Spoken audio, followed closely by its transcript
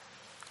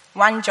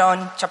1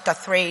 John chapter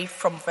 3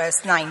 from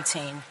verse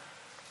 19.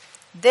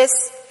 This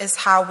is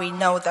how we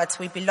know that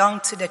we belong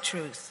to the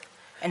truth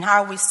and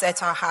how we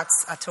set our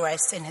hearts at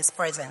rest in his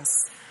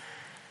presence.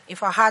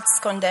 If our hearts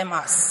condemn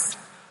us,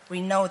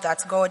 we know that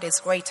God is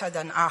greater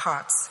than our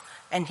hearts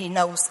and he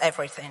knows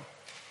everything.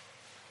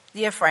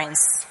 Dear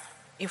friends,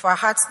 if our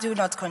hearts do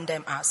not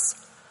condemn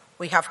us,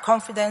 we have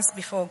confidence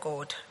before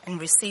God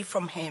and receive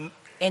from him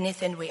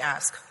anything we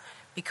ask,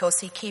 because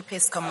he keeps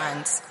his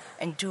commands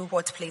and do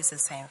what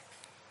pleases him.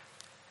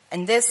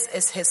 And this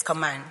is his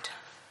command: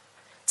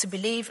 to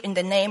believe in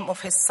the name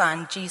of his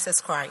Son, Jesus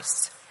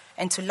Christ,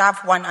 and to love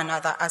one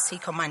another as he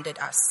commanded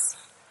us.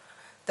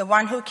 The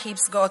one who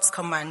keeps God's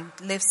command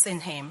lives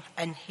in him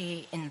and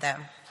he in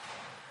them.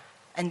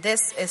 And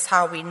this is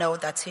how we know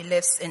that he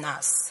lives in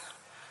us.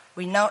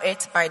 We know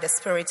it by the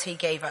Spirit he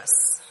gave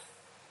us.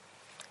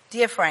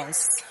 Dear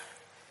friends,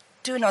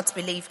 do not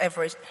believe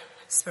every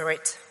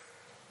spirit,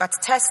 but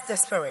test the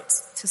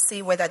spirits to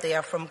see whether they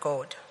are from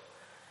God,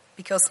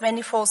 because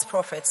many false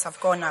prophets have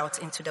gone out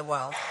into the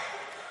world.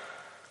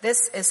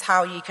 This is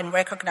how you can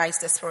recognize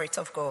the Spirit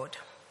of God.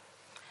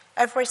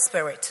 Every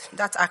spirit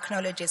that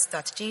acknowledges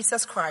that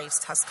Jesus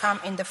Christ has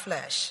come in the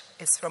flesh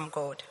is from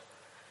God.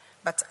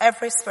 But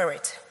every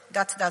spirit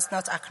that does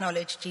not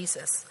acknowledge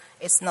Jesus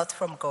is not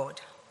from God.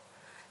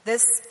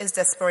 This is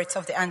the spirit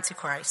of the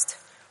Antichrist,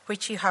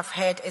 which you have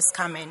heard is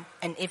coming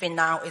and even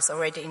now is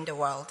already in the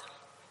world.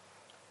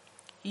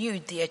 You,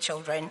 dear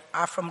children,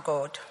 are from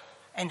God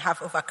and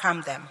have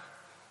overcome them,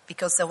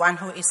 because the one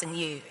who is in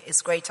you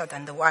is greater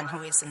than the one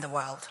who is in the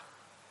world.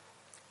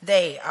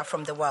 They are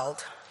from the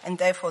world and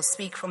therefore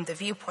speak from the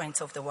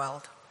viewpoint of the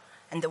world,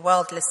 and the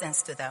world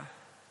listens to them.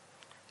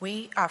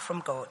 We are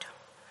from God,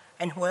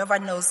 and whoever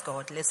knows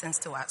God listens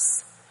to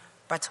us,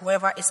 but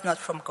whoever is not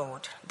from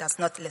God does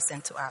not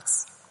listen to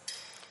us.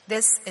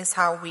 This is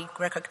how we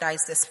recognize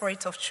the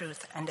spirit of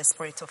truth and the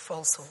spirit of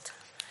falsehood.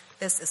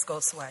 This is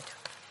God's word.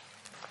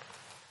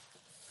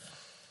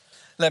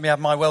 Let me have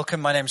my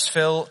welcome. My name's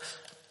Phil.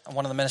 I'm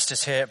one of the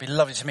ministers here. It'd be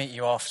lovely to meet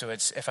you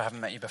afterwards if I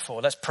haven't met you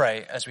before. Let's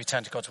pray as we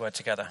turn to God's word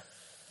together.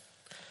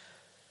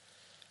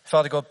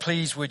 Father God,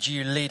 please would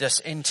you lead us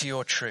into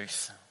your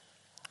truth.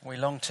 We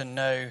long to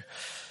know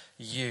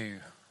you.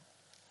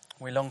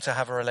 We long to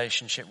have a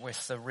relationship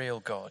with the real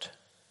God.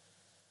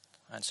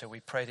 And so we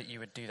pray that you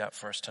would do that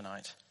for us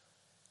tonight.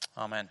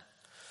 Amen.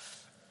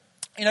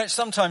 You know,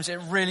 sometimes it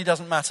really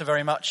doesn't matter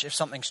very much if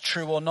something's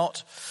true or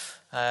not.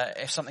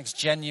 If something's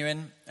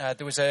genuine.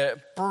 There was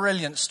a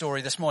brilliant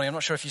story this morning. I'm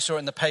not sure if you saw it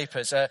in the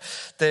papers.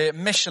 The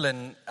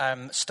Michelin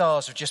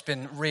stars have just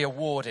been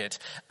re-awarded,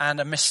 and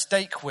a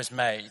mistake was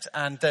made.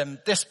 And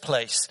this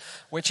place,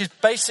 which is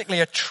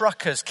basically a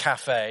trucker's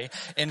cafe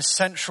in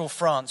central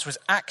France, was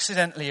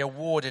accidentally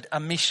awarded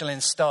a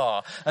Michelin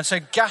star. And so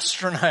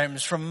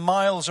gastronomes from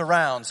miles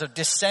around have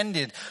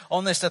descended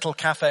on this little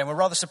cafe, and were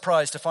rather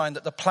surprised to find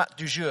that the plat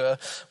du jour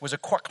was a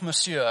croque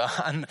monsieur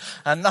and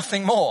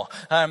nothing more.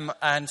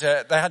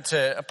 They had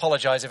to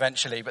apologize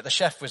eventually, but the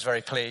chef was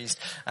very pleased,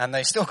 and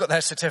they still got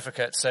their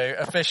certificate. So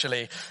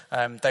officially,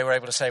 they were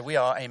able to say, we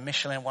are a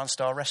Michelin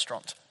one-star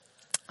restaurant.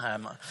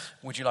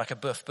 Would you like a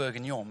boeuf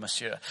bourguignon,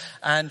 monsieur?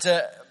 And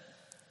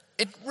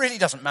it really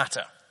doesn't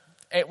matter.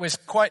 It was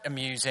quite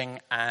amusing,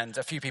 and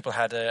a few people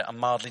had a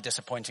mildly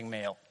disappointing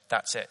meal.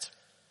 That's it.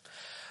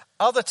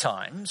 Other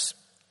times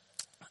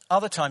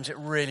it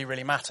really,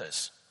 really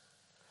matters.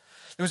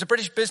 There was a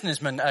British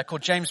businessman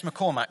called James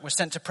McCormack, was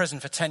sent to prison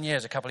for 10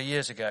 years a couple of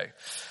years ago.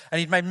 And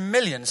he'd made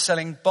millions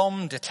selling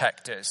bomb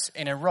detectors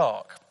in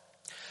Iraq.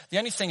 The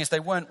only thing is they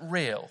weren't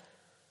real.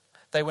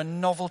 They were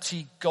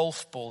novelty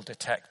golf ball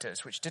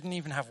detectors, which didn't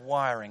even have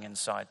wiring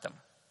inside them.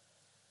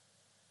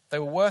 They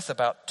were worth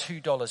about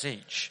 $2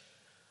 each.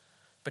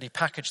 But he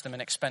packaged them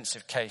in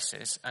expensive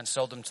cases and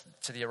sold them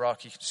to the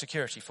Iraqi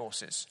security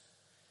forces.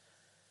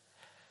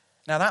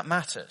 Now that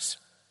matters.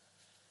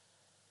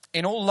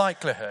 In all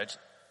likelihood,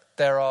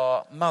 there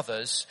are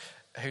mothers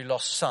who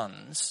lost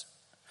sons,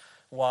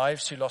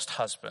 wives who lost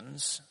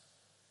husbands,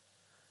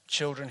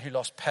 children who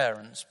lost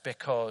parents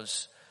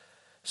because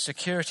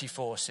security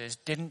forces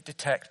didn't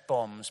detect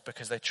bombs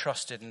because they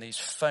trusted in these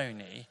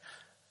phony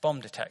bomb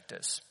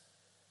detectors.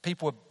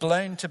 People were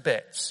blown to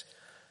bits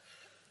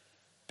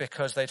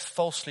because they'd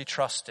falsely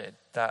trusted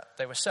that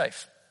they were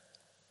safe.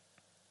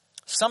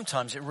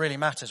 Sometimes it really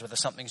matters whether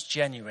something's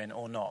genuine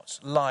or not.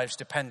 Lives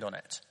depend on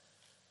it.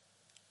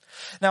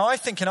 Now, I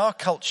think in our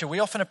culture, we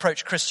often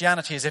approach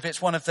Christianity as if it's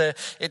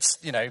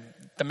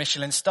the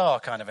Michelin star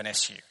kind of an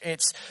issue.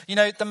 It's,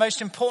 the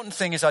most important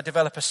thing is I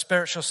develop a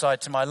spiritual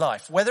side to my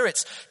life. Whether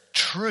it's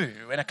true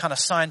in a kind of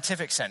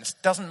scientific sense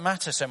doesn't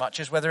matter so much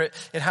as whether it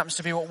happens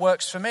to be what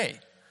works for me.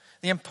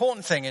 The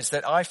important thing is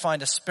that I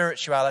find a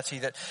spirituality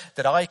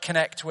that I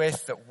connect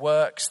with, that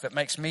works, that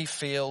makes me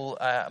feel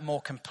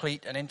more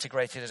complete and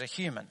integrated as a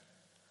human.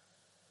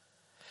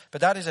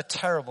 But that is a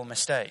terrible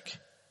mistake.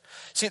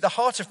 See, at the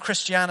heart of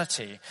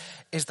Christianity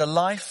is the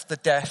life, the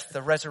death,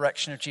 the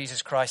resurrection of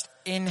Jesus Christ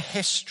in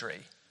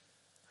history.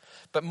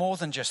 But more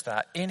than just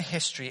that, in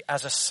history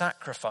as a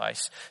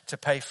sacrifice to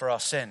pay for our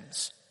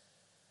sins.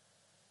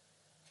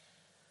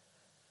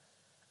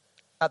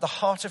 at the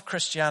heart of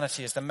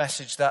Christianity is the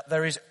message that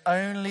there is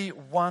only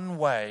one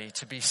way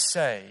to be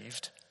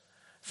saved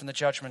from the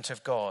judgment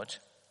of God,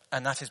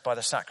 and that is by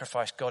the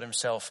sacrifice God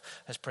himself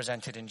has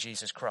presented in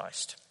Jesus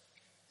Christ.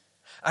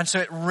 And so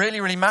it really,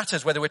 really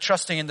matters whether we're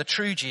trusting in the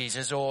true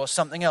Jesus or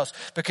something else,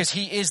 because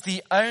he is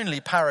the only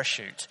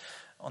parachute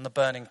on the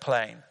burning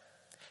plane.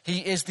 He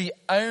is the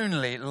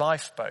only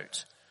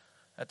lifeboat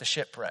at the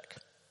shipwreck.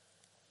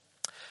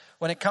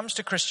 When it comes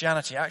to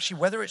Christianity,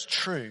 actually, whether it's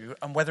true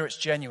and whether it's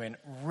genuine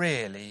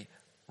really,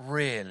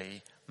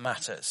 really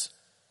matters.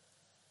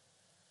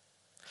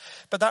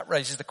 But that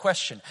raises the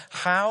question,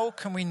 how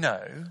can we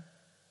know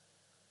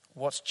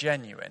what's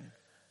genuine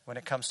when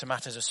it comes to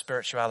matters of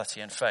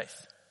spirituality and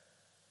faith?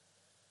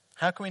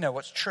 How can we know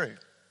what's true?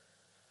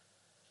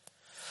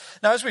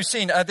 Now, as we've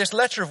seen, this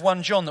letter of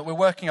 1 John that we're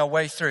working our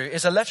way through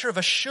is a letter of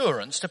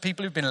assurance to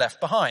people who've been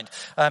left behind.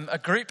 A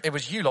group, it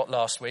was you lot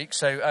last week,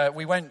 so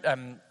we won't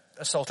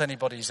assault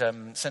anybody's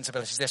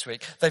sensibilities this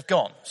week. They've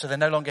gone, so they're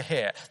no longer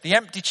here. The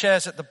empty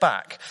chairs at the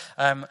back,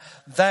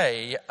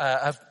 they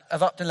have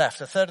up and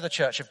left. A third of the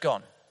church have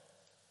gone.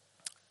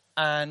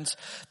 And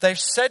they've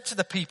said to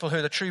the people who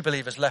are the true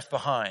believers left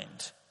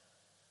behind,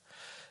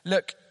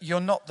 look, you're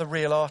not the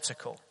real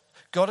article.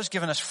 God has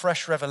given us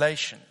fresh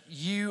revelation.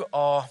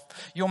 You're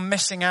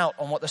missing out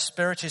on what the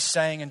Spirit is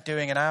saying and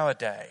doing in our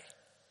day.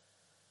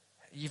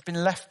 You've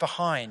been left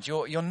behind.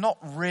 You're not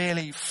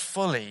really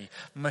fully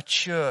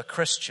mature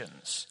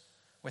Christians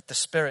with the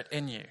Spirit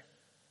in you.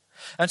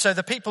 And so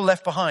the people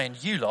left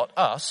behind, you lot,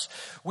 us,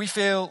 we just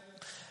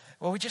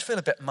feel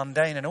a bit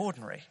mundane and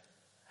ordinary.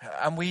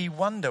 And we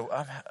wonder,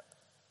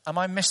 am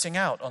I missing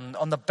out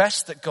on the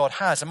best that God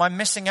has? Am I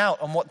missing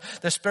out on what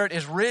the Spirit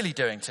is really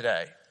doing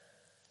today?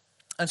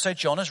 And so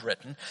John has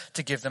written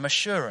to give them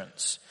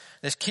assurance.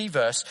 This key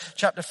verse,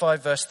 chapter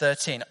 5, verse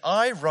 13.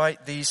 I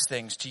write these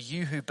things to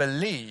you who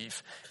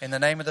believe in the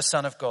name of the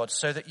Son of God,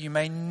 so that you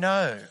may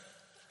know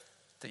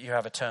that you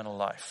have eternal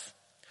life.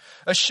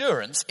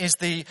 Assurance is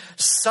the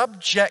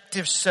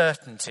subjective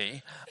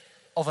certainty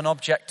of an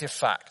objective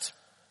fact.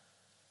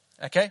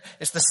 Okay?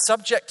 It's the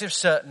subjective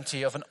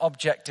certainty of an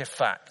objective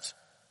fact.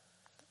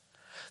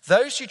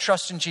 Those who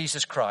trust in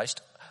Jesus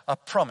Christ are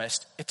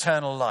promised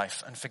eternal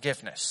life and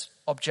forgiveness.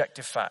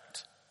 Objective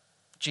fact.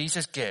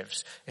 Jesus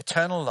gives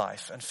eternal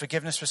life and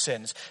forgiveness for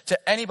sins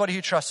to anybody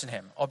who trusts in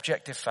him.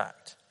 Objective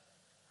fact.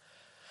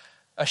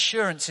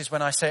 Assurance is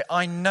when I say,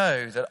 I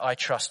know that I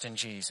trust in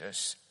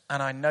Jesus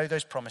and I know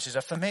those promises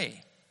are for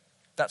me.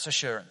 That's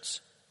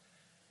assurance.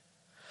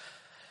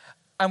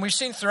 And we've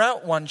seen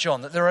throughout 1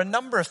 John that there are a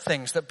number of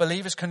things that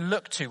believers can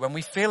look to when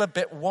we feel a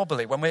bit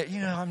wobbly, when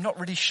I'm not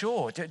really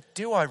sure.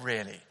 Do I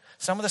really?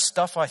 Some of the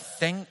stuff I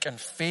think and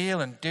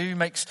feel and do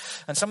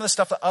and some of the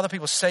stuff that other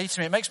people say to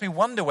me, it makes me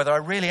wonder whether I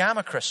really am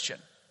a Christian.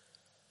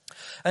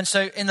 And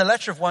so in the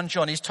letter of 1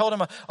 John, he's told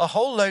them a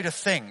whole load of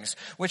things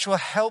which will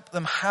help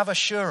them have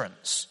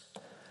assurance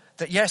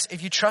that yes,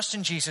 if you trust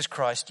in Jesus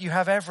Christ, you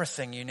have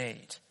everything you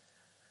need.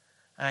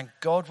 And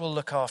God will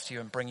look after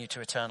you and bring you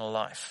to eternal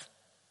life.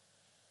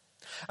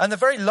 And the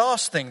very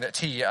last thing that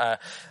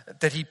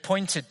he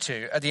pointed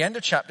to at the end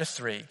of chapter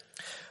 3,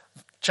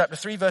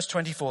 verse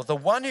 24, the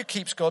one who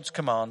keeps God's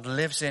command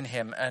lives in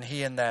him and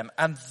he in them.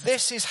 And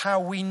this is how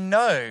we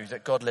know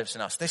that God lives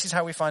in us. This is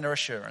how we find our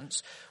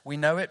assurance. We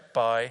know it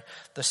by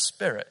the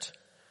Spirit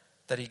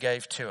that he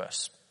gave to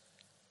us.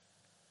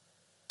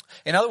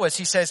 In other words,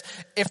 he says,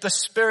 if the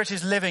Spirit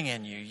is living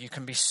in you, you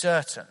can be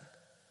certain,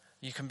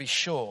 you can be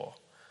sure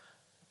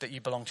that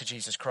you belong to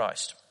Jesus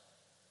Christ.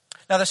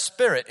 Now the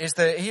Spirit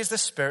he is the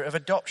Spirit of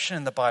adoption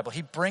in the Bible.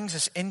 He brings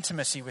us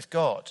intimacy with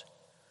God.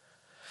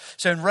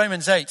 So in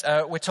Romans 8,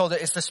 we're told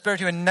that it's the Spirit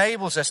who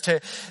enables us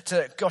to,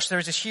 there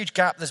is this huge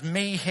gap. There's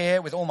me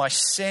here with all my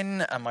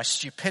sin and my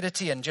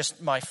stupidity and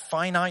just my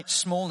finite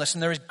smallness.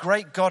 And there is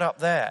great God up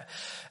there.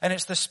 And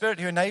it's the Spirit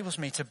who enables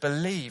me to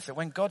believe that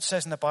when God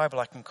says in the Bible,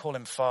 I can call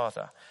him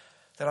Father,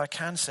 that I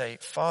can say,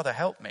 Father,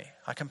 help me.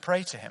 I can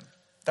pray to him.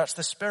 That's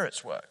the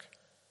Spirit's work.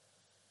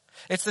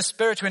 It's the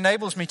Spirit who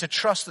enables me to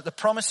trust that the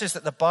promises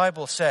that the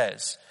Bible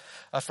says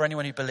are for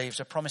anyone who believes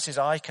are promises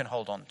I can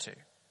hold on to.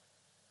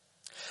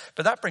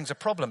 But that brings a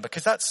problem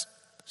because that's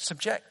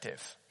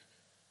subjective.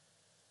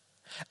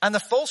 And the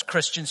false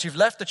Christians who've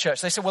left the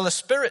church, they say, well, the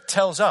Spirit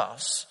tells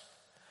us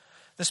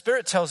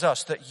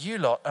that you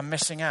lot are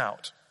missing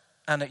out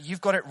and that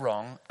you've got it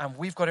wrong and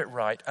we've got it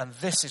right and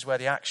this is where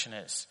the action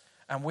is.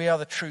 And we are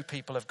the true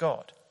people of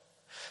God.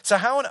 So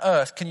how on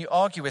earth can you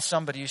argue with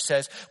somebody who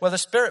says, well, the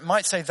Spirit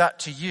might say that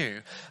to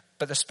you,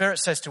 but the Spirit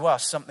says to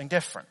us something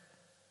different?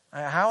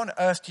 How on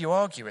earth do you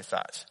argue with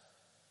that?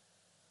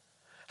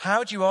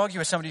 How do you argue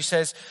with somebody who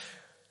says,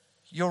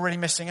 you're really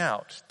missing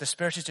out? The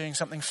Spirit is doing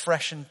something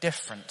fresh and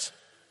different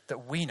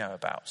that we know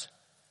about.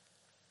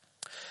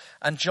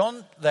 And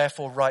John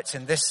therefore writes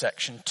in this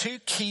section 2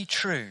 key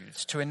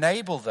truths to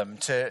enable them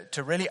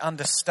to really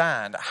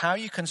understand how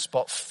you can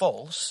spot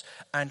false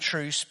and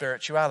true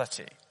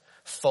spirituality.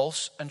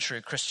 False and true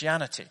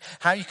Christianity.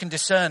 How you can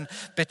discern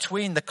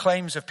between the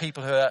claims of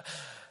people who are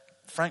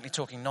frankly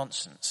talking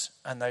nonsense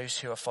and those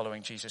who are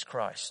following Jesus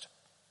Christ.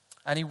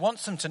 And he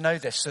wants them to know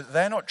this so that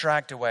they're not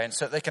dragged away and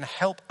so that they can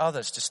help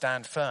others to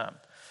stand firm.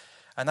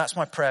 And that's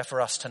my prayer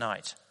for us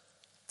tonight.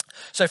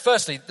 So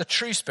firstly, the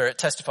true Spirit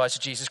testifies to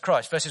Jesus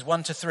Christ, verses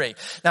 1 to 3.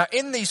 Now,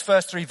 in these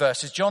first 3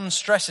 verses, John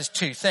stresses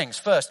 2 things.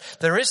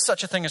 First, there is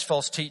such a thing as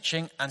false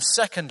teaching. And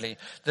secondly,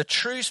 the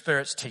true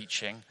Spirit's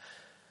teaching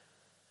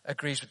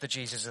agrees with the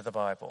Jesus of the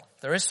Bible.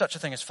 There is such a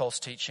thing as false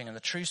teaching, and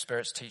the true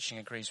Spirit's teaching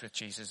agrees with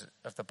Jesus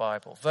of the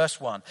Bible. Verse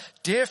 1,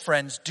 dear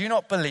friends, do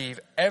not believe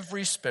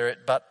every spirit,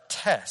 but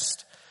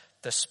test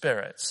the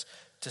spirits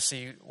to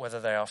see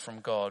whether they are from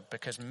God,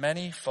 because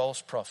many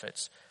false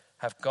prophets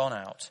have gone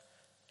out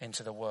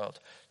into the world.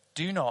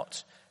 Do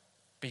not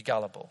be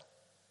gullible.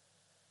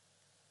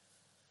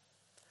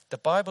 The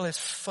Bible is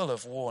full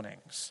of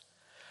warnings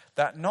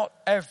that not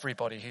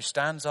everybody who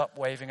stands up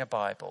waving a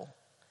Bible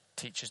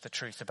teaches the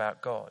truth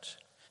about God.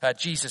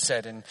 Jesus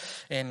said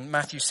in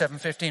Matthew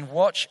 7:15,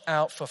 watch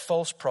out for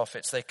false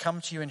prophets. They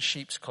come to you in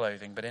sheep's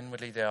clothing, but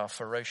inwardly they are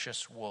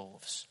ferocious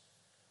wolves.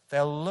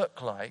 They'll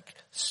look like,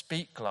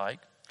 speak like,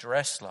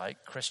 dress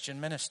like Christian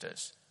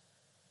ministers,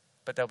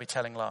 but they'll be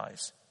telling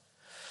lies.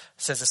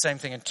 It says the same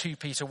thing in 2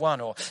 Peter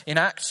 1, or in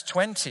Acts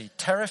 20,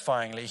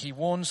 terrifyingly, he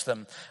warns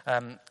them.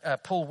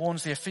 Paul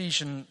warns the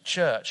Ephesian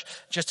church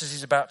just as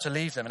he's about to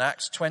leave them in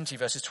Acts 20,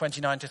 verses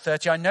 29 to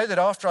 30. I know that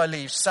after I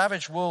leave,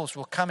 savage wolves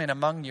will come in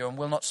among you and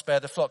will not spare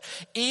the flock.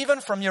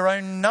 Even from your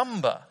own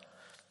number,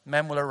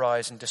 men will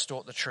arise and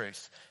distort the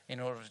truth in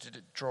order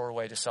to draw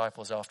away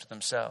disciples after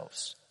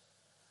themselves.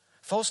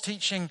 False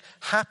teaching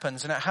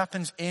happens, and it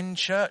happens in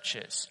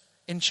churches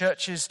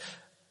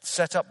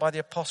set up by the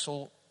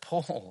Apostle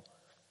Paul.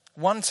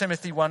 1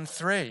 Timothy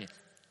 1:3.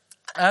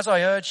 As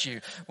I urged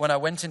you when I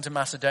went into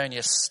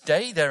Macedonia,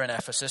 stay there in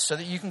Ephesus so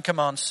that you can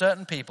command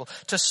certain people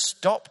to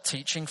stop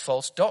teaching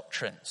false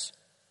doctrines.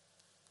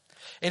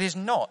 It is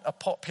not a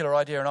popular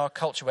idea in our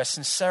culture where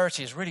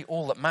sincerity is really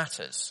all that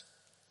matters.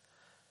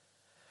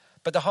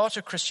 But the heart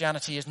of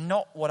Christianity is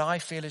not what I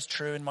feel is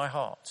true in my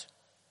heart.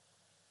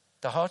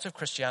 The heart of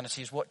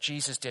Christianity is what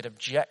Jesus did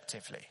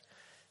objectively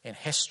in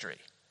history.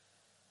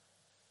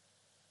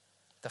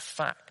 The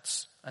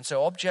facts. And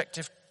so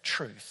objective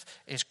truth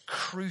is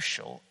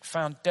crucial,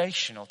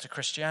 foundational to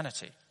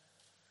Christianity.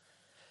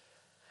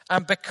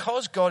 And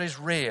because God is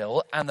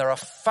real and there are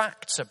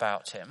facts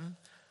about him,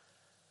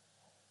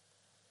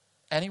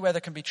 anywhere there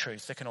can be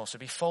truth, there can also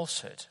be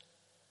falsehood.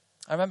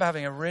 I remember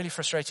having a really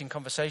frustrating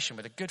conversation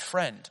with a good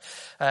friend.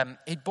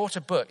 He'd bought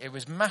a book. It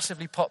was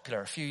massively popular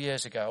a few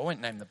years ago. I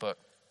won't name the book.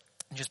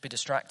 It'd just be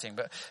distracting.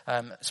 But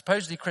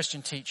supposedly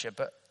Christian teacher.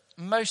 But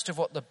most of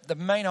what the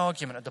main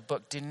argument of the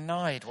book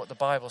denied what the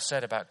Bible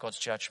said about God's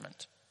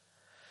judgment.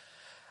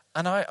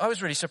 And I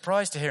was really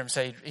surprised to hear him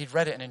say he'd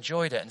read it and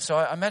enjoyed it. And so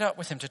I met up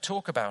with him to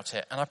talk about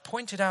it. And I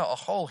pointed out a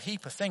whole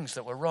heap of things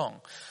that were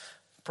wrong.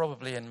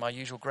 Probably in my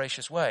usual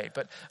gracious way.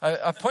 But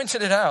I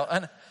pointed it out.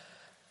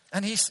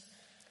 And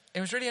it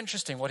was really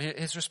interesting what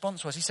his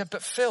response was. He said,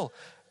 but Phil,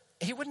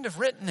 he wouldn't have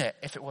written it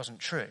if it wasn't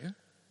true.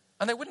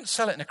 And they wouldn't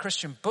sell it in a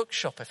Christian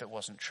bookshop if it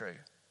wasn't true.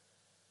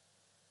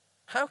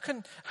 How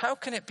can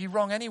it be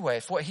wrong anyway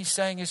if what he's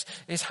saying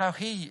is how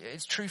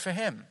it's true for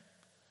him?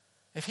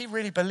 If he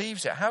really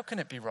believes it, how can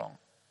it be wrong?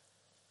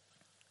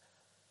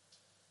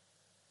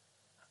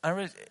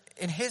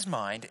 In his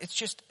mind, it's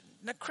just,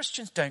 no,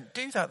 Christians don't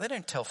do that. They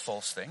don't tell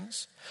false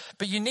things.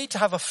 But you need to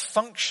have a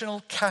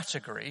functional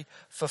category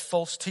for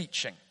false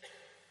teaching.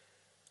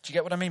 Do you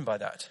get what I mean by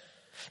that?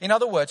 In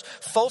other words,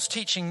 false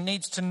teaching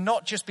needs to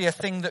not just be a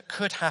thing that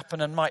could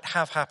happen and might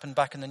have happened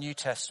back in the New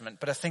Testament,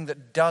 but a thing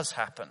that does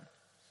happen.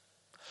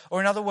 Or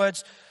in other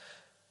words,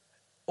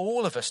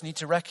 all of us need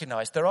to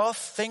recognize there are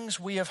things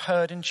we have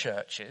heard in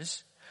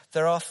churches,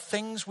 there are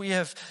things we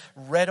have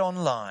read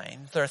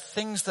online, there are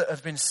things that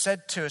have been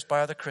said to us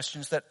by other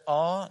Christians that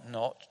are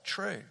not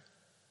true.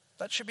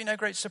 That should be no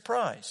great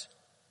surprise.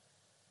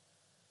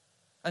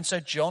 And so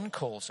John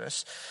calls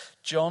us,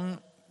 1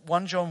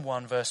 John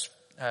 1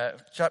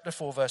 chapter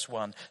 4 verse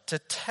 1, to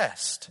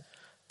test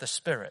the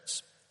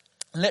spirits.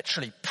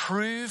 Literally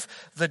prove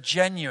the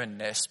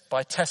genuineness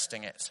by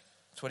testing it.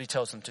 That's what he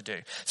tells them to do.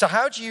 So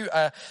how do you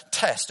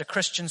test a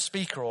Christian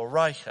speaker or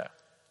writer?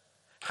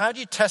 How do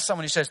you test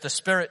someone who says, the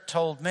Spirit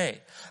told me?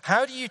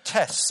 How do you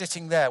test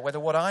sitting there whether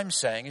what I'm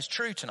saying is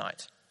true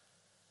tonight?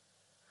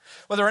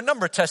 Well, there are a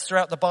number of tests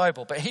throughout the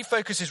Bible, but he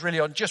focuses really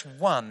on just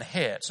one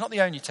here. It's not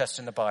the only test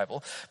in the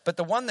Bible, but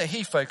the one that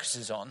he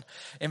focuses on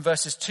in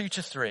verses 2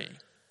 to 3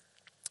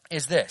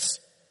 is this.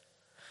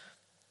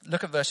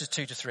 Look at verses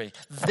 2 to 3.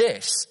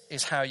 This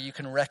is how you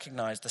can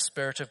recognize the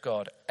Spirit of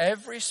God.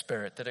 Every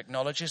spirit that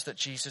acknowledges that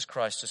Jesus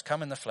Christ has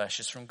come in the flesh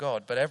is from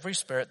God, but every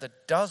spirit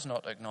that does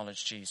not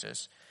acknowledge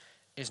Jesus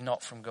is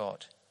not from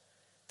God.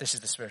 This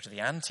is the spirit of the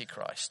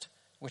Antichrist,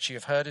 which you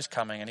have heard is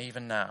coming and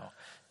even now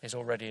is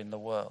already in the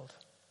world.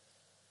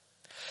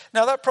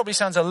 Now that probably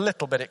sounds a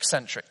little bit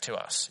eccentric to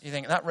us. You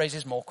think that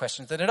raises more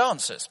questions than it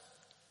answers.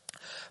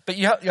 But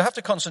you have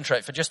to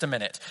concentrate for just a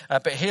minute.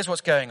 But here's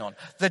what's going on.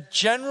 The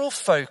general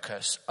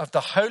focus of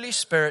the Holy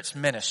Spirit's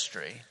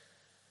ministry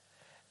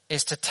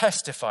is to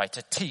testify,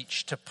 to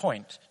teach, to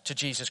point to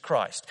Jesus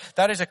Christ.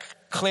 That is a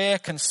clear,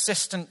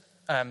 consistent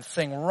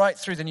thing right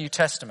through the New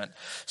Testament.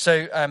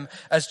 So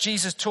as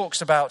Jesus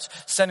talks about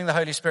sending the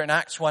Holy Spirit in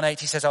Acts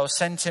 1:8, he says, I will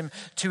send him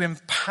to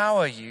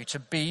empower you to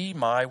be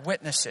my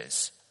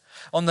witnesses.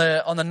 On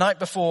the night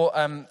before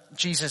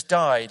Jesus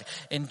died,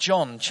 in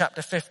John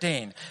chapter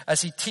 15,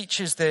 as he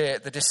teaches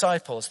the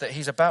disciples that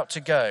he's about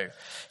to go,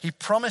 he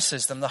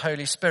promises them the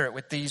Holy Spirit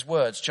with these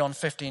words, John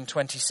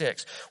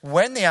 15:26.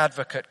 When the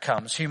advocate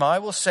comes, whom I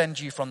will send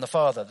you from the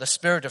Father, the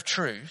Spirit of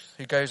truth,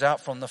 who goes out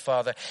from the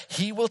Father,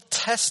 he will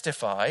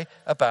testify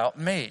about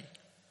me.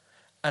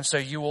 And so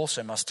you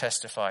also must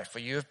testify, for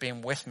you have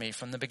been with me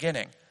from the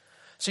beginning.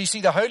 So you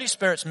see, the Holy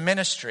Spirit's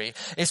ministry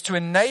is to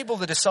enable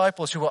the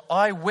disciples who were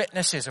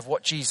eyewitnesses of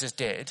what Jesus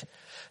did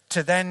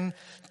to then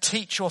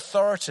teach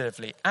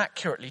authoritatively,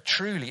 accurately,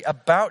 truly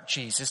about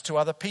Jesus to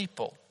other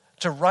people,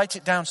 to write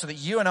it down so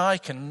that you and I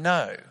can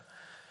know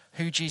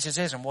who Jesus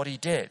is and what he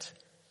did.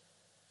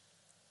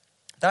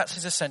 That's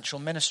his essential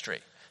ministry,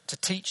 to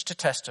teach, to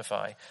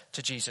testify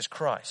to Jesus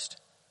Christ.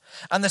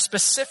 And the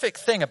specific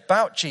thing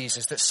about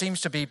Jesus that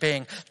seems to be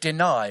being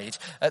denied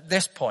at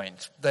this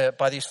point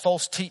by these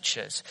false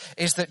teachers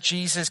is that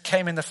Jesus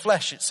came in the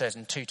flesh, it says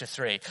in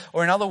 2-3.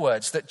 Or in other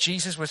words, that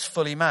Jesus was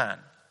fully man.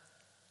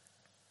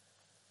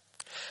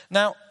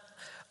 Now,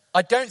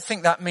 I don't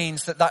think that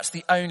means that that's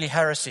the only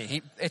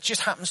heresy. It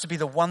just happens to be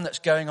the one that's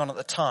going on at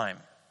the time.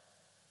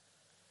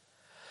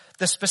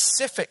 The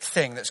specific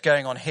thing that's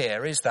going on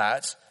here is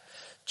that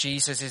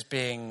Jesus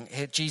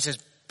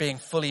being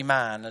fully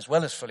man as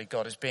well as fully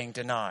God is being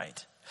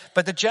denied.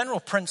 But the general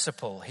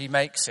principle he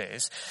makes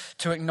is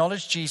to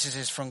acknowledge Jesus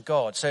is from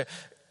God. So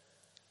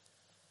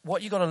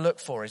what you've got to look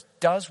for is,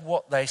 does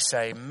what they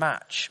say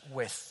match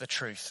with the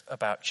truth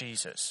about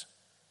Jesus?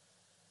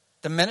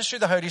 The ministry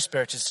of the Holy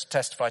Spirit is to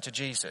testify to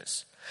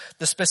Jesus.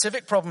 The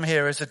specific problem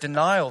here is a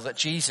denial that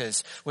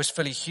Jesus was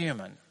fully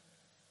human,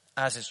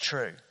 as is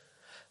true.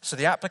 So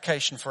the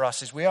application for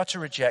us is we are to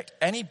reject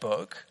any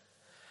book,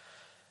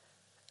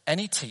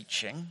 any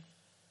teaching,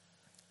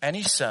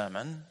 any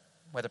sermon,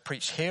 whether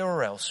preached here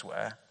or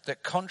elsewhere,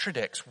 that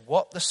contradicts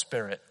what the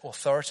Spirit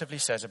authoritatively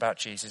says about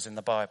Jesus in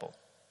the Bible.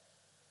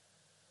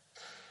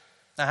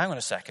 Now, hang on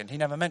a second. He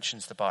never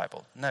mentions the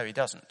Bible. No, he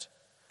doesn't.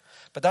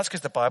 But that's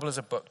because the Bible as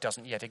a book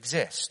doesn't yet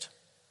exist.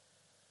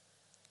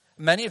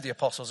 Many of the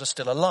apostles are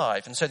still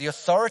alive, and so the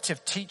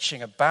authoritative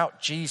teaching about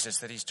Jesus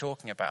that he's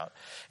talking about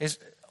is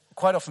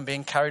quite often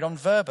being carried on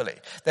verbally.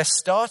 They're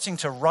starting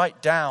to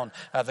write down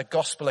the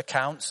gospel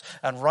accounts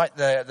and write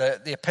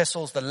the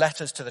epistles, the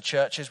letters to the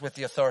churches with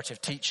the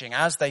authoritative teaching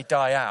as they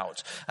die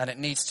out, and it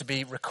needs to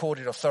be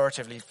recorded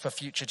authoritatively for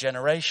future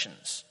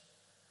generations.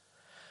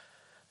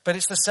 But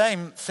it's the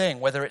same thing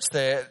whether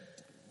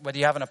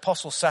you have an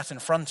apostle sat in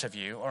front of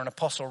you or an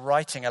apostle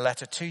writing a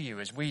letter to you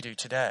as we do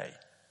today.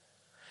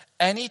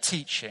 Any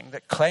teaching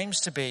that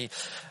claims to be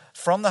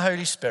from the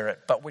Holy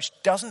Spirit but which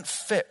doesn't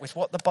fit with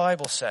what the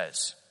Bible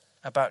says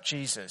about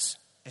Jesus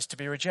is to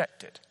be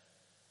rejected.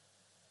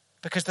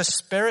 Because the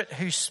Spirit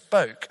who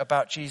spoke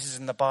about Jesus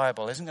in the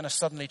Bible isn't going to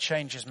suddenly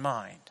change his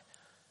mind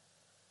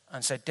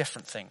and say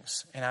different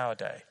things in our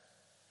day.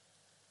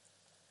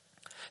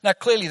 Now,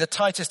 clearly the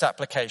tightest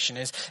application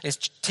is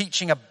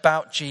teaching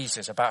about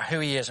Jesus, about who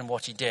he is and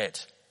what he did.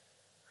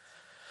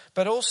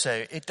 But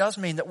also, it does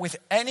mean that with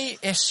any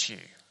issue,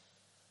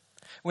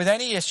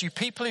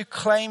 people who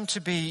claim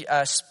to be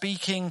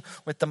speaking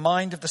with the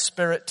mind of the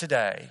Spirit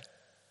today,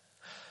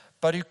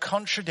 but who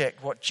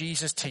contradict what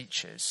Jesus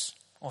teaches,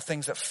 or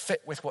things that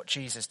fit with what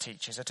Jesus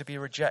teaches, are to be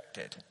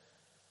rejected.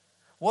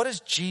 What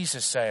does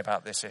Jesus say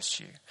about this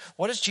issue?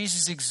 What does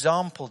Jesus'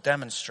 example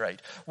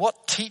demonstrate?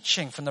 What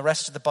teaching from the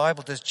rest of the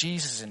Bible does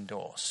Jesus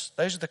endorse?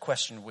 Those are the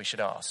questions we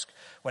should ask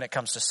when it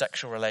comes to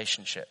sexual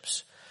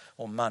relationships,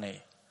 or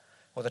money,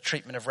 or the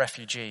treatment of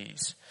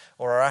refugees,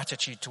 or our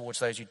attitude towards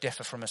those who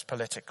differ from us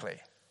politically.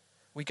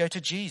 We go to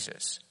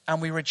Jesus,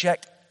 and we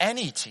reject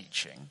any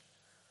teaching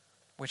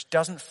which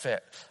doesn't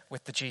fit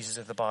with the Jesus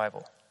of the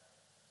Bible.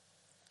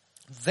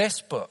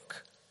 This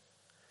book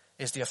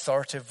is the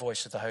authoritative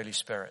voice of the Holy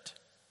Spirit.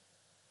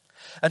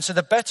 And so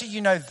the better you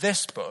know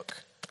this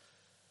book,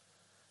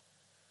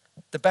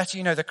 the better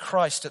you know the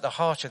Christ at the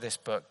heart of this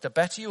book, the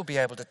better you'll be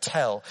able to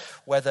tell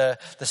whether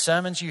the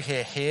sermons you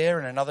hear here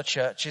and in other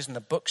churches and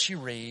the books you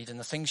read and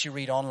the things you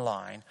read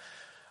online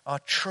are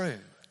true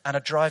and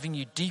are driving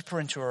you deeper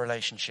into a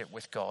relationship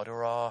with God,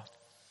 or are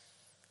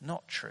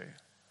not true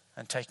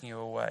and taking you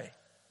away.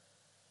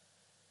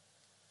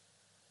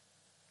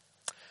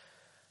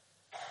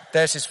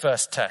 There's his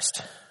first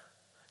test.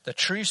 The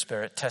true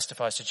Spirit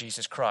testifies to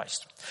Jesus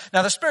Christ.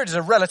 Now, the Spirit is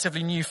a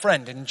relatively new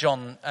friend in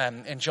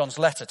John's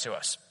letter to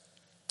us.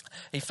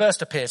 He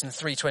first appears in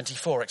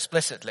 3:24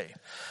 explicitly.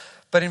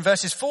 But in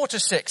verses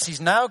 4-6, he's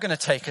now going to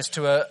take us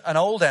to an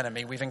old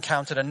enemy we've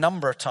encountered a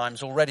number of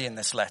times already in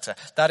this letter.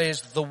 That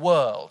is the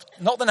world.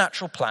 Not the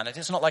natural planet.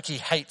 It's not like he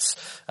hates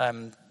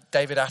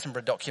David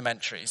Attenborough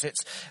documentaries.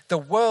 The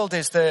world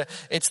it's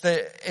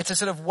a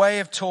sort of way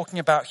of talking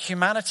about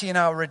humanity and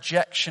our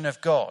rejection of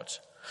God.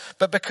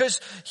 But because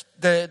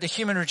the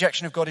human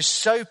rejection of God is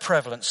so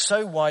prevalent,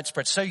 so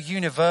widespread, so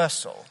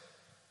universal,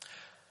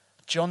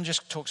 John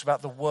just talks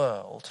about the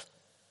world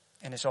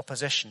in its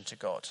opposition to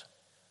God.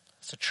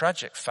 It's a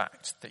tragic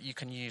fact that you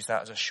can use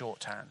that as a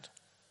shorthand.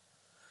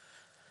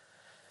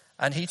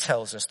 And he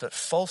tells us that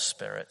false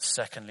spirits,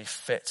 secondly,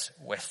 fit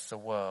with the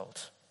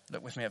world.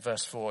 Look with me at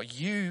verse 4.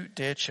 You,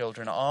 dear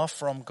children, are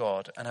from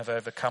God and have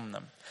overcome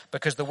them,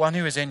 because the one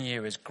who is in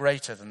you is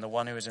greater than the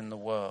one who is in the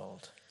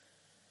world.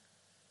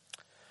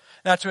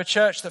 Now, to a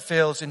church that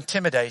feels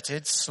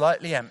intimidated,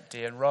 slightly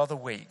empty, and rather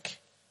weak,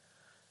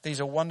 these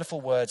are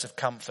wonderful words of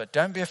comfort.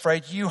 Don't be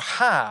afraid. You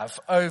have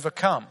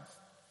overcome.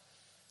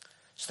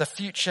 It's the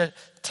future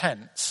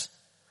tense,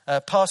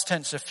 past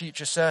tense of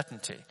future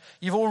certainty.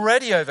 You've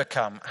already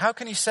overcome. How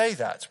can you say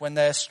that when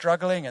they're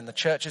struggling and the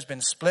church has been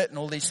split and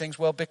all these things?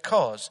 Well,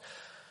 because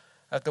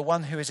of the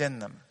one who is in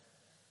them.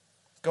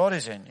 God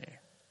is in you.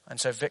 And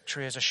so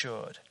victory is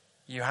assured.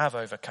 You have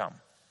overcome.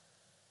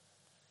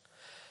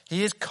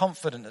 He is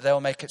confident that they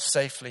will make it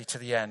safely to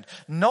the end.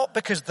 Not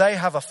because they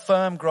have a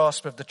firm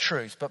grasp of the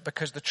truth, but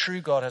because the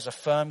true God has a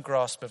firm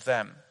grasp of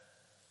them.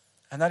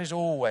 And that is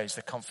always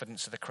the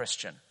confidence of the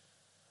Christian.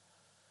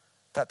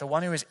 That the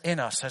one who is in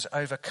us has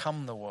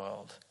overcome the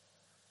world.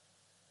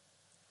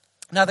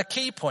 Now the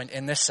key point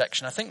in this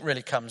section I think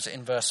really comes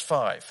in verse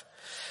 5.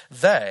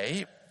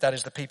 They, that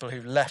is the people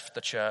who left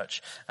the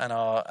church and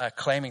are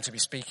claiming to be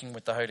speaking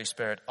with the Holy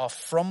Spirit, are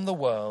from the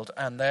world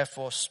and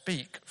therefore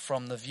speak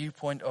from the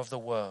viewpoint of the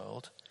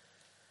world,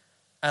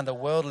 and the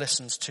world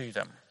listens to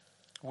them.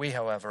 We,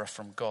 however, are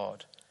from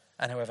God,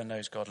 and whoever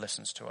knows God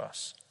listens to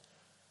us.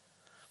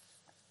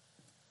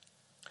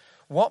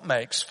 What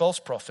makes false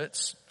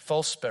prophets,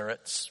 false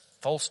spirits,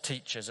 false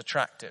teachers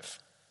attractive?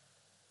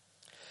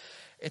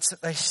 It's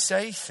that they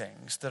say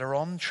things that are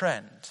on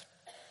trend,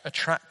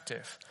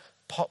 attractive,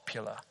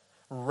 popular,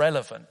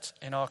 relevant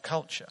in our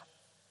culture.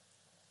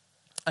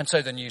 And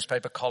so the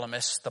newspaper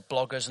columnists, the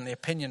bloggers and the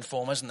opinion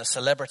formers and the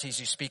celebrities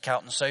who speak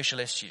out on social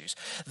issues,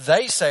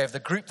 they say of the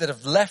group that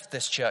have left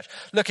this church,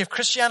 look, if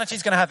Christianity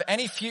is going to have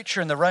any future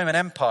in the Roman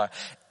Empire,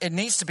 it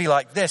needs to be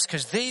like this,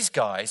 because these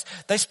guys,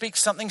 they speak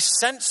something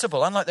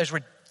sensible, unlike those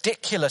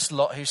ridiculous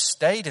lot who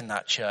stayed in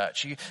that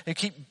church, who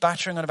keep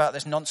battering on about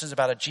this nonsense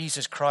about a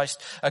Jesus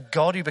Christ, a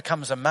God who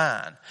becomes a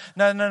man.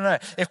 No.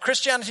 If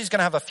Christianity is going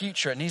to have a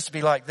future, it needs to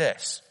be like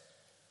this.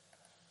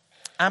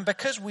 And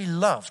because we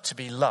love to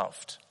be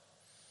loved,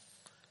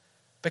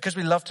 because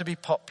we love to be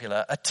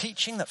popular, a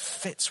teaching that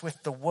fits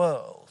with the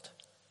world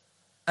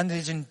and that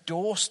is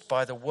endorsed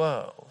by the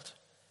world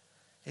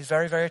is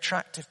very, very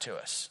attractive to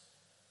us.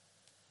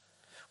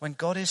 When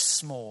God is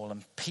small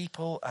and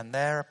people and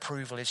their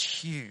approval is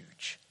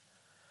huge,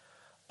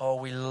 oh,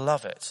 we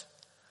love it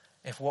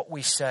if what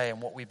we say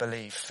and what we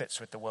believe fits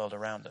with the world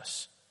around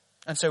us.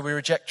 And so we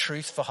reject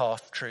truth for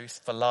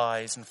half-truth, for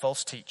lies and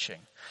false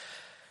teaching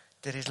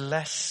that is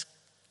less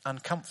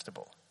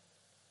uncomfortable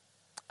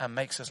and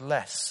makes us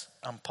less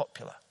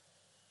unpopular.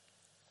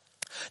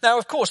 Now,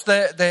 of course,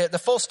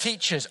 the false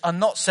teachers are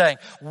not saying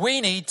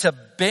we need to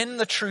bin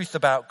the truth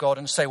about God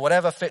and say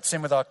whatever fits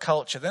in with our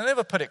culture. They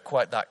never put it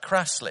quite that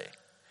crassly.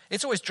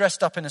 It's always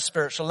dressed up in a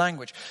spiritual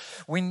language.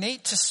 We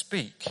need to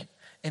speak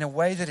in a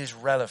way that is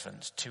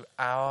relevant to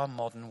our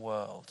modern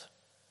world.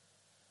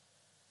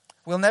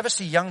 We'll never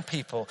see young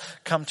people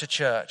come to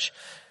church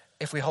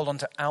if we hold on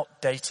to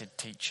outdated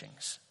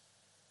teachings.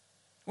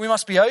 We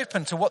must be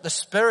open to what the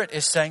Spirit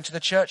is saying to the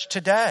church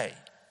today.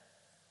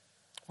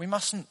 We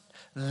mustn't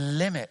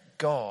limit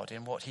God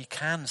in what he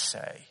can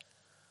say.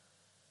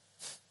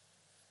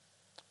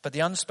 But the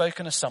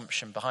unspoken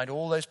assumption behind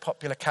all those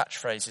popular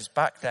catchphrases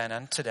back then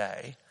and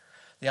today,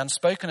 the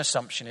unspoken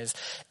assumption is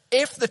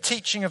if the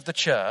teaching of the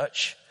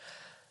church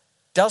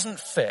doesn't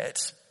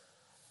fit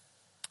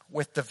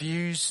with the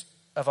views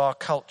of our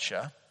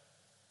culture,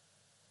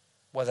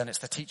 well then it's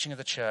the teaching of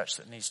the church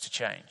that needs to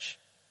change.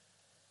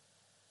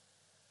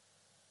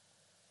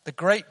 The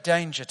great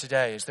danger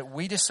today is that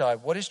we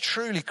decide what is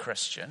truly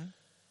Christian,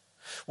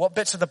 what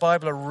bits of the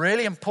Bible are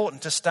really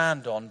important to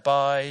stand on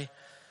by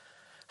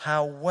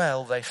how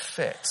well they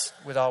fit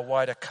with our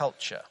wider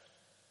culture.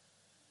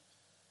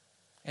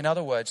 In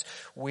other words,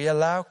 we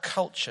allow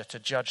culture to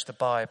judge the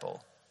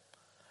Bible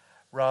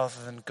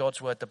rather than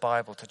God's word, the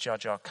Bible, to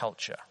judge our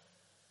culture.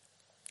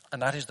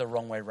 And that is the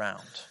wrong way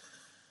round.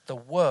 The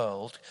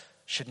world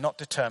should not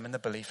determine the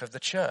belief of the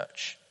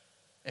church,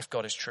 if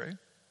God is true.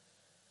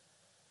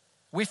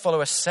 We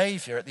follow a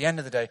Savior at the end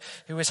of the day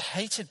who was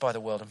hated by the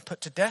world and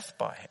put to death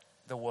by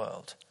the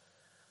world.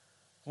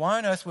 Why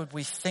on earth would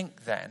we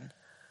think then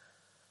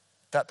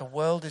that the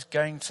world is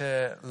going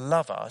to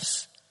love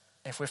us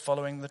if we're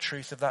following the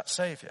truth of that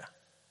Savior?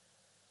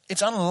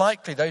 It's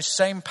unlikely those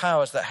same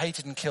powers that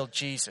hated and killed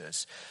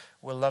Jesus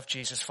will love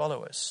Jesus'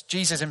 followers.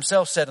 Jesus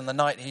himself said on the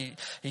night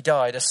he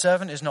died, "A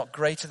servant is not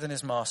greater than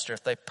his master.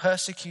 If they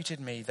persecuted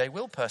me, they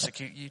will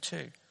persecute you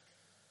too."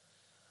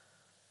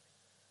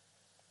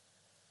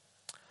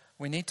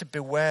 We need to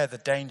beware the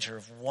danger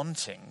of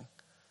wanting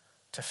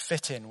to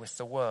fit in with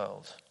the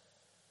world.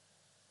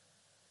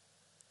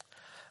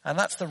 And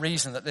that's the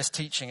reason that this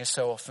teaching is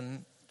so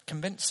often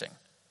convincing.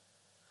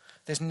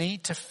 This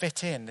need to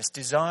fit in, this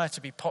desire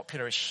to be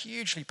popular is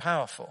hugely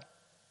powerful.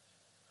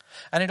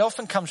 And it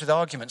often comes with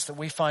arguments that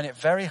we find it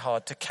very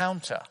hard to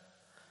counter.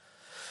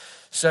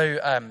 So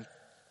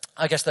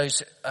I guess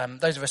those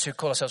of us who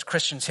call ourselves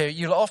Christians here,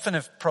 you'll often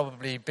have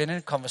probably been in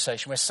a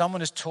conversation where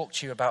someone has talked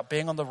to you about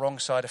being on the wrong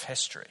side of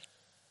history.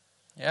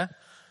 Yeah?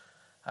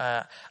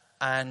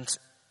 And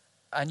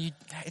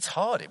it's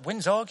hard. It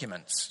wins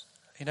arguments.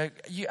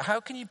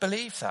 How can you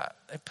believe that?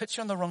 It puts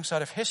you on the wrong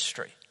side of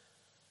history.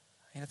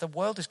 The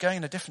world is going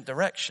in a different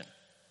direction.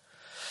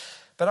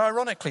 But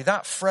ironically,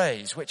 that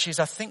phrase, which is,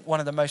 I think, one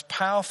of the most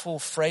powerful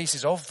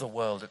phrases of the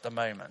world at the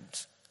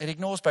moment, it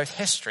ignores both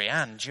history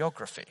and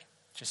geography,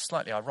 which is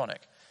slightly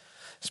ironic.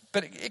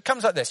 But it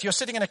comes like this. You're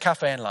sitting in a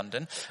cafe in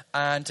London,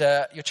 and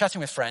you're chatting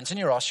with friends, and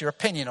you're asked your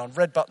opinion on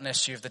red button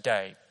issue of the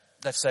day.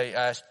 Let's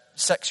say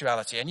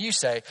sexuality. And you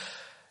say,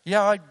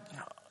 yeah,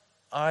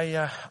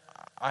 I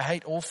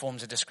hate all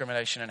forms of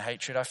discrimination and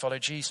hatred. I follow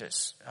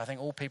Jesus. I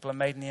think all people are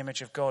made in the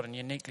image of God and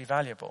uniquely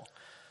valuable.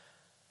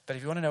 But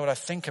if you want to know what I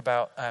think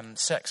about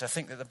sex, I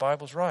think that the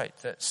Bible's right,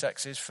 that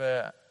sex is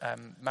for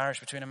marriage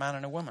between a man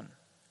and a woman.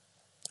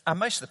 And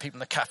most of the people in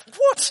the cafe,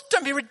 what?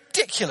 Don't be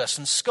ridiculous,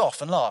 and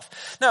scoff and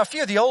laugh. Now, a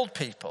few of the old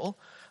people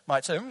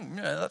might say,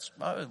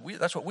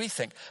 that's what we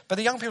think. But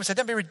the young people say,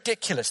 don't be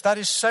ridiculous. That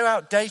is so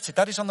outdated.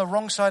 That is on the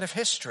wrong side of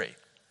history.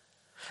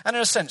 And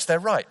in a sense, they're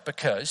right,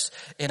 because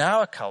in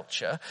our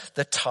culture,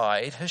 the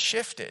tide has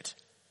shifted.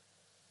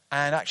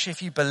 And actually,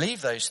 if you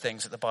believe those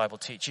things that the Bible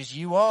teaches,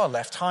 you are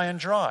left high and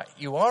dry.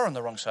 You are on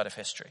the wrong side of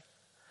history.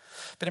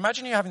 But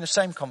imagine you having the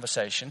same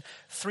conversation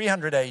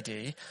 300 AD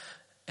in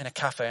a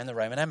cafe in the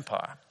Roman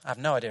Empire. I have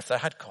no idea if they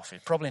had coffee.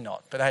 Probably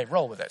not. But hey,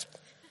 roll with it.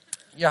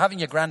 You're having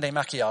your grande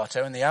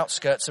macchiato in the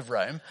outskirts of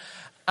Rome,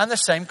 and the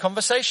same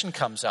conversation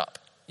comes up.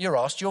 You're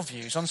asked your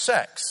views on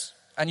sex,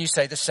 and you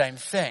say the same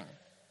thing.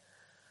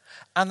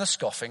 And the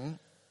scoffing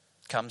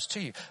comes to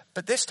you.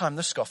 But this time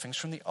the scoffing's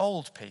from the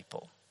old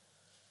people.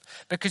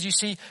 Because you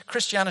see,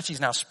 Christianity is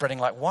now spreading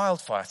like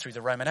wildfire through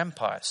the Roman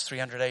Empire. It's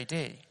 300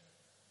 AD.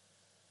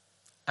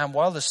 And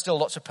while there's still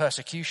lots of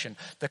persecution,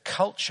 the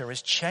culture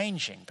is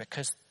changing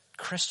because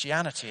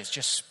Christianity is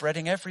just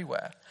spreading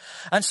everywhere.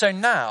 And so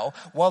now,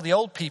 while the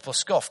old people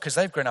scoff because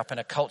they've grown up in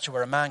a culture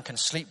where a man can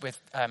sleep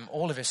with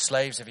all of his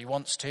slaves if he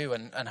wants to,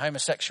 and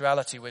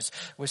homosexuality was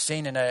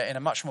seen in a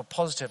much more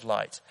positive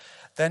light,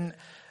 then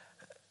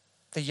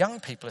the young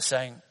people are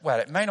saying, well,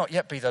 it may not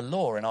yet be the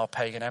law in our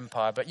pagan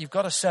empire, but you've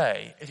got to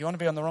say, if you want to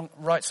be on the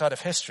right side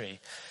of history,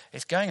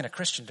 it's going in a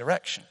Christian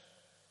direction.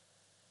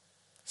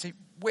 See,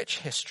 which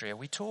history are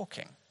we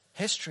talking?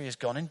 History has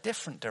gone in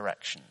different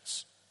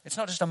directions. It's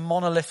not just a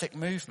monolithic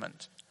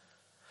movement.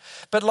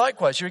 But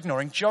likewise, you're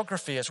ignoring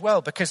geography as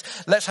well, because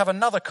let's have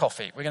another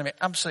coffee. We're going to be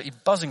absolutely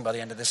buzzing by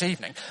the end of this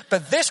evening.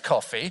 But this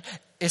coffee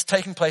is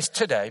taking place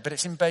today, but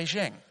it's in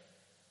Beijing.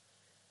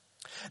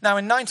 Now,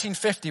 in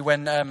 1950,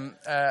 when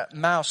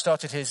Mao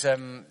started his,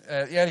 the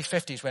early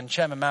 50s, when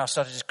Chairman Mao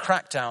started his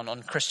crackdown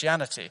on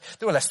Christianity,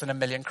 there were less than 1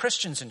 million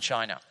Christians in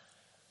China.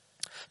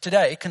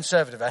 Today,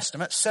 conservative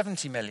estimates,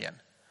 70 million.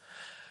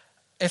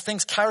 If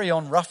things carry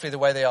on roughly the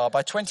way they are,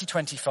 by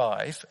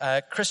 2025,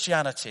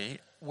 Christianity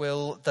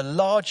the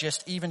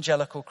largest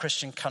evangelical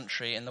Christian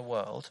country in the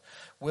world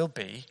will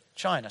be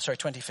China.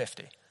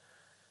 2050.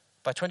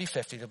 By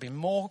 2050, there'll be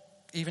more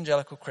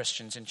evangelical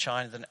Christians in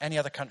China than any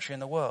other country in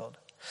the world.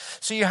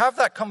 So you have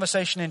that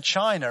conversation in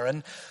China,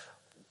 and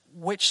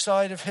which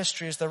side of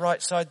history is the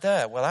right side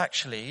there? Well,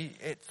 actually,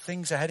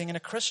 things are heading in a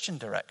Christian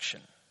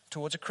direction,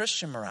 towards a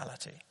Christian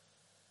morality.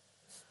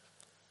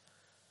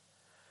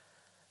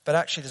 But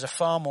actually, there's a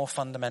far more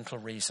fundamental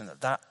reason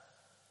that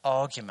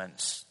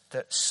argument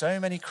that so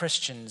many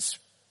Christians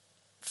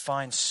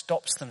find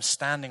stops them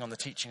standing on the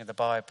teaching of the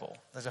Bible.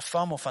 There's a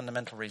far more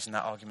fundamental reason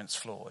that argument's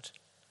flawed.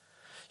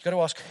 You've got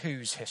to ask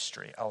whose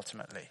history,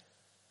 ultimately.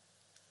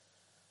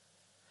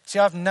 See,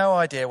 I have no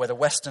idea whether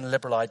Western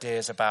liberal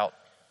ideas about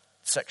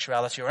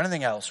sexuality or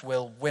anything else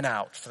will win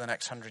out for the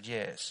next 100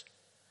 years.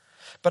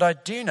 But I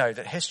do know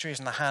that history is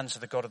in the hands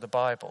of the God of the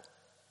Bible.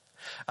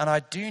 And I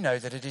do know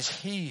that it is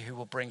he who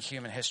will bring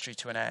human history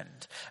to an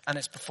end. And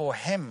it's before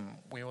him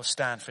we will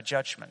stand for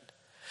judgment.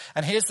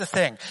 And here's the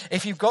thing.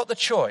 If you've got the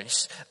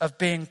choice of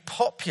being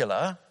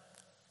popular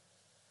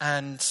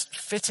and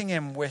fitting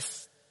in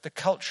with the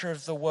culture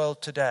of the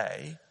world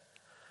today,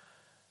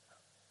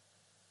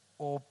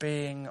 or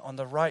being on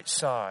the right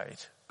side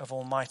of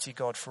Almighty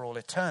God for all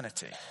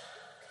eternity,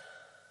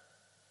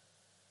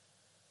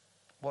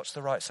 what's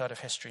the right side of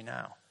history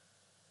now?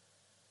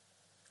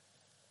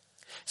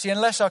 See,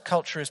 unless our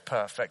culture is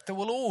perfect, there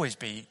will always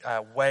be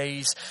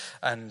ways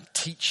and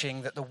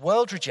teaching that the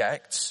world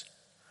rejects,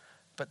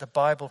 but the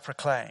Bible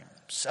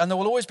proclaims. And there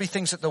will always be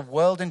things that the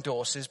world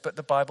endorses, but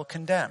the Bible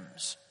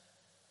condemns.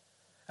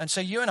 And so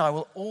you and I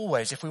will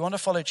always, if we want to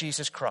follow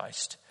Jesus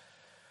Christ,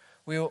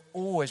 we will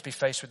always be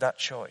faced with that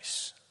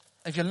choice.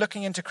 If you're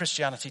looking into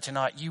Christianity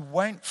tonight, you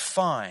won't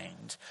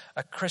find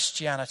a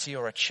Christianity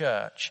or a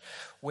church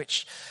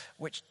which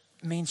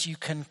means you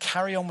can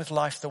carry on with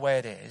life the way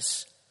it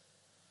is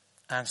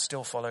and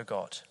still follow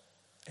God.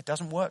 It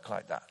doesn't work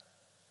like that.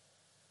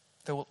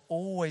 There will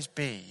always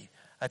be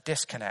a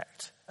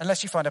disconnect,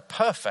 unless you find a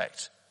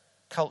perfect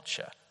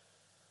culture.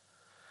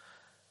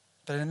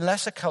 But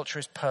unless a culture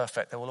is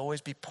perfect, there will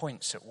always be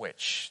points at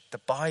which the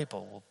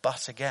Bible will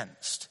butt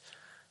against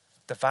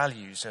the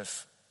values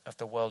of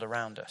the world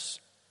around us.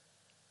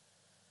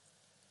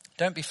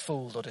 Don't be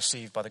fooled or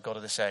deceived by the God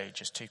of this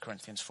age, as 2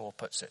 Corinthians 4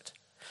 puts it.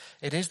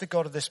 It is the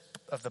God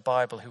of the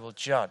Bible who will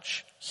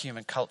judge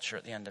human culture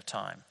at the end of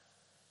time.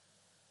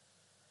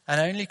 And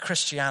only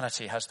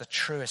Christianity has the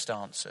truest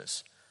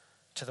answers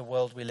to the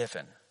world we live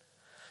in,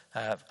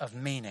 of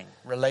meaning,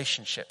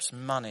 relationships,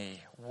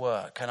 money,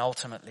 work, and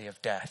ultimately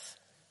of death.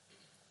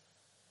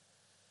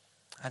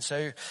 And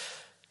so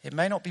it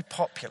may not be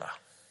popular,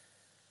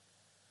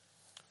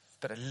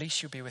 but at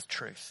least you'll be with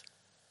truth.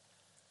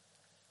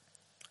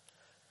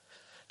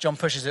 John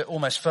pushes it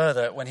almost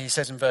further when he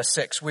says in verse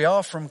 6, we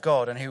are from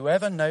God, and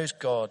whoever knows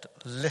God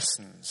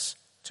listens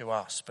to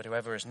us, but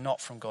whoever is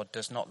not from God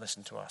does not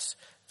listen to us.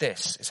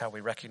 This is how we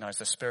recognize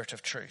the spirit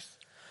of truth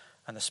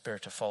and the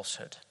spirit of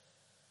falsehood.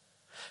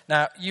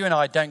 Now, you and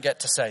I don't get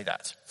to say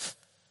that.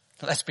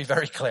 Let's be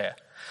very clear.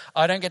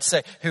 I don't get to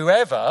say,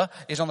 whoever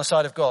is on the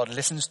side of God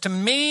listens to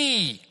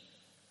me.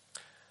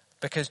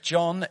 Because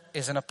John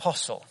is an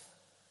apostle.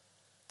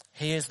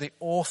 He is the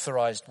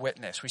authorized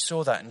witness. We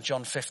saw that in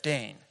John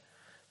 15.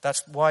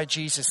 That's why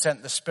Jesus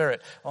sent the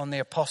Spirit on the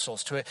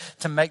apostles,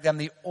 to make them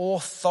the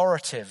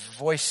authoritative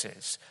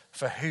voices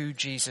for who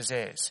Jesus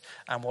is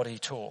and what he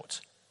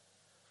taught.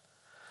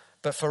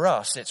 But for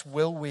us, it's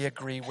will we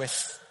agree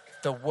with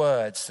the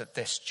words that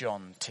this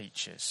John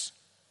teaches,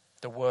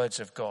 the words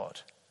of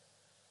God.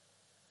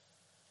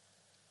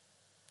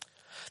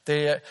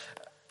 A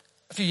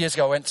few years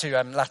ago, I went to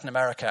Latin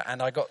America,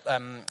 and I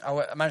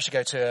managed to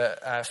go to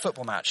a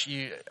football match.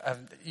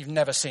 You've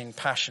never seen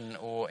passion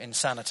or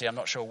insanity, I'm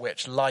not sure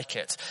which, like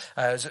it.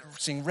 I was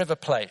seeing River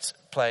Plate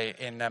play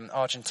in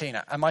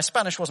Argentina, and my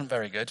Spanish wasn't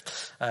very good.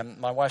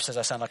 My wife says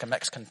I sound like a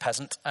Mexican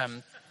peasant.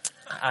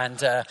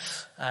 And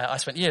I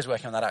spent years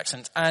working on that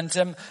accent.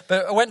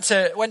 But I went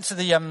to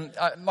the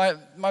my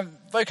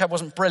vocab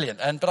wasn't brilliant,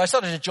 but I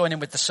started to join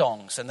in with the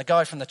songs. And the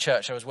guy from the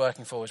church I was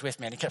working for was with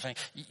me, and he kept saying,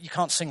 "You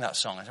can't sing that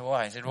song." I said,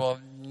 "Why?" He said, "Well,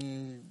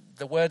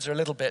 the words are a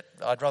little bit.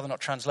 I'd rather not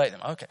translate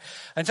them." Okay.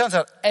 And it turns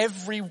out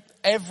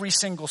every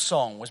single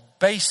song was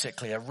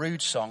basically a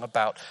rude song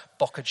about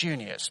Boca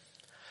Juniors,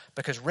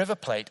 because River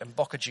Plate and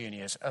Boca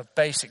Juniors are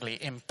basically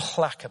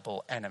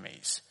implacable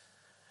enemies.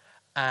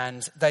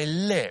 And they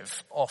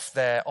live off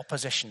their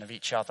opposition of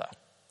each other.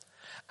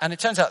 And it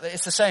turns out that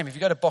it's the same. If you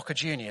go to Boca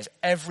Juniors,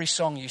 every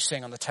song you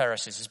sing on the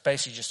terraces is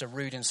basically just a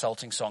rude,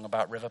 insulting song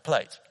about River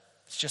Plate.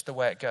 It's just the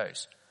way it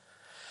goes.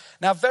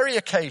 Now, very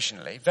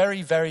occasionally,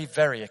 very, very,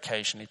 very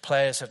occasionally,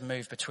 players have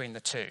moved between the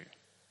two.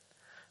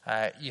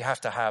 You have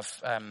to have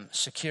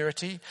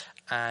security,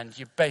 and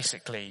you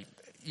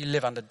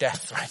live under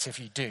death threat if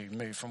you do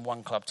move from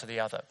one club to the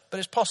other. But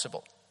it's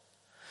possible.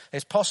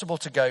 It's possible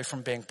to go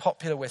from being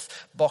popular with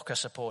Boca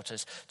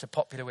supporters to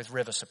popular with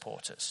River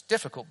supporters.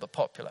 Difficult but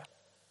popular.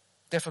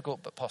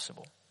 Difficult but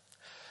possible.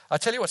 I'll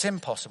tell you what's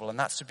impossible, and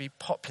that's to be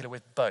popular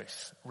with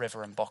both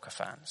River and Boca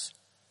fans.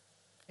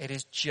 It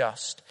is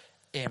just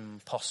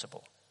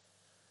impossible.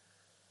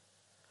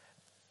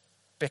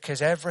 Because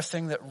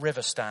everything that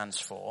River stands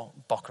for,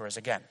 Boca is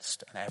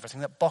against. And everything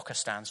that Boca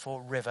stands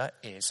for, River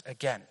is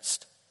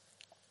against.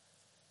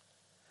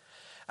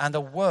 And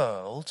the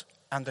world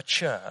and the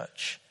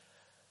church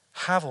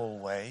have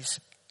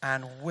always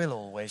and will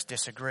always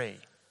disagree.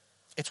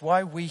 It's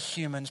why we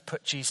humans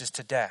put Jesus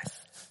to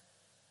death.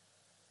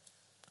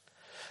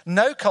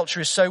 No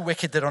culture is so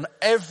wicked that on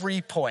every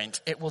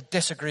point it will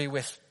disagree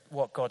with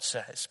what God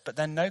says. But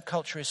then no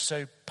culture is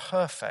so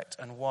perfect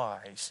and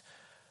wise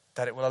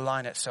that it will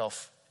align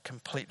itself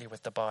completely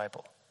with the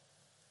Bible.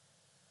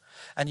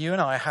 And you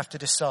and I have to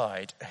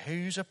decide,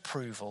 whose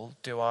approval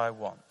do I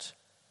want?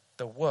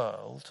 The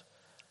world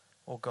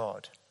or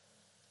God?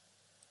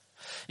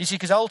 You see,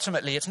 because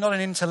ultimately it's not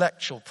an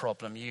intellectual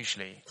problem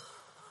usually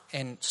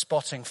in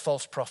spotting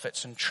false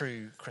prophets and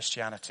true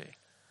Christianity.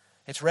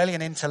 It's really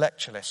an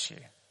intellectual issue.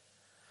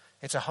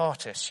 It's a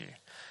heart issue.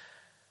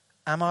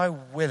 Am I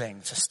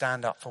willing to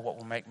stand up for what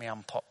will make me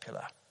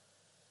unpopular?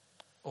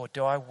 Or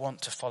do I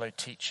want to follow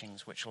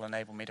teachings which will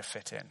enable me to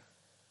fit in?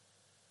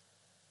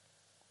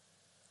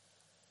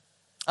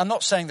 I'm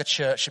not saying the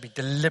church should be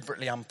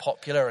deliberately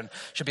unpopular and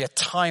should be a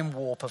time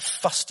warp of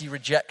fusty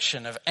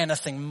rejection of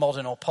anything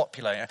modern or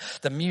popular. You know,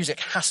 the music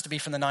has to be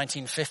from the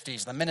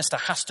 1950s. The minister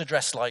has to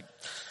dress like,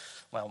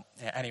 well,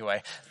 yeah,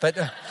 anyway. But,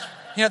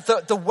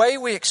 the way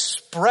we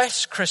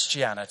express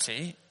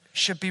Christianity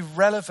should be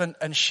relevant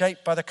and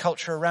shaped by the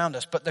culture around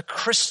us. But the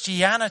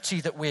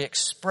Christianity that we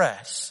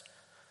express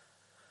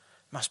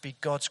must be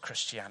God's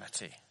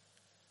Christianity.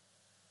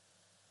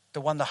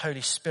 The one the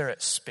Holy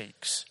Spirit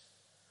speaks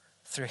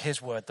through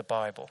his word, the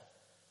Bible.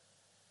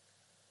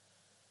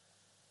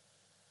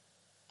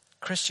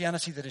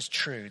 Christianity that is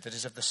true, that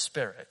is of the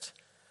Spirit,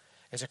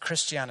 is a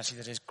Christianity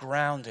that is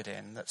grounded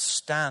in, that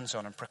stands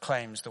on and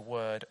proclaims the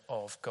word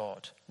of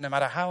God, no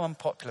matter how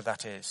unpopular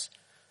that is.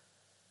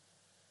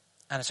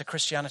 And it's a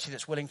Christianity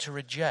that's willing to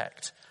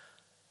reject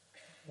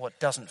what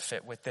doesn't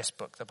fit with this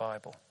book, the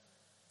Bible.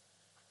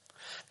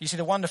 You see,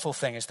 the wonderful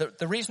thing is that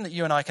the reason that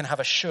you and I can have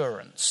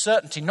assurance,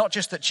 certainty, not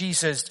just that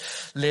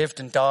Jesus lived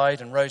and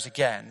died and rose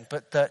again,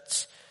 but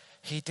that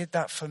he did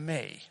that for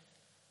me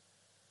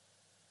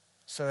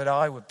so that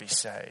I would be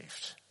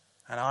saved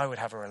and I would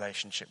have a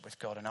relationship with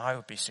God and I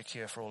would be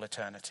secure for all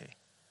eternity.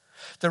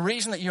 The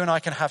reason that you and I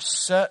can have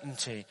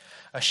certainty,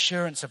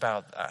 assurance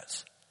about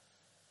that,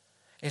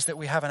 is that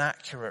we have an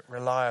accurate,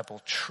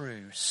 reliable,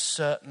 true,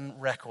 certain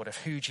record of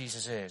who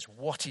Jesus is,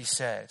 what he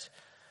said,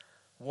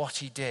 what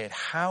he did,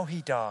 how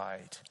he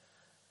died,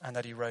 and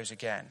that he rose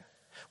again.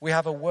 We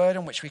have a word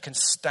on which we can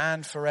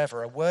stand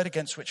forever, a word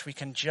against which we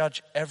can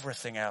judge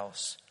everything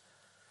else,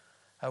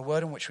 a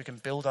word on which we can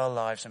build our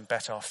lives and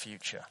bet our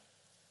future.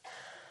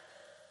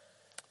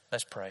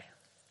 Let's pray.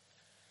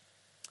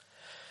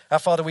 Our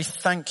Father, we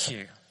thank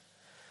you.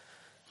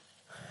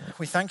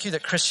 We thank you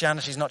that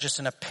Christianity is not just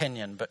an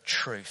opinion, but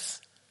truth.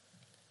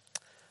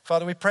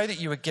 Father, we pray that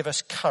you would give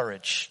us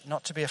courage,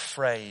 not to be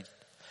afraid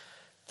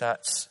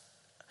that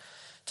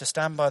to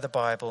stand by the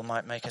Bible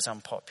might make us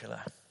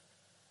unpopular.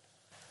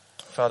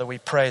 Father, we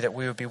pray that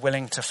we would be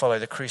willing to follow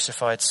the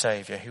crucified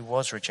Saviour who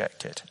was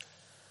rejected.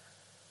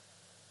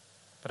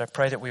 But I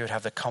pray that we would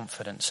have the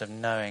confidence of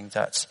knowing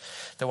that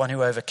the one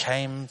who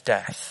overcame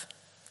death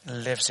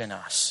lives in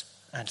us,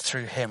 and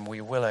through him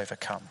we will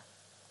overcome.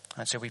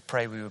 And so we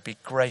pray we would be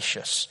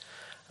gracious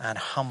and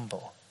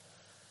humble,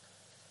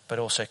 but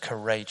also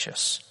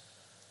courageous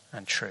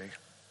and true.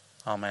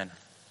 Amen.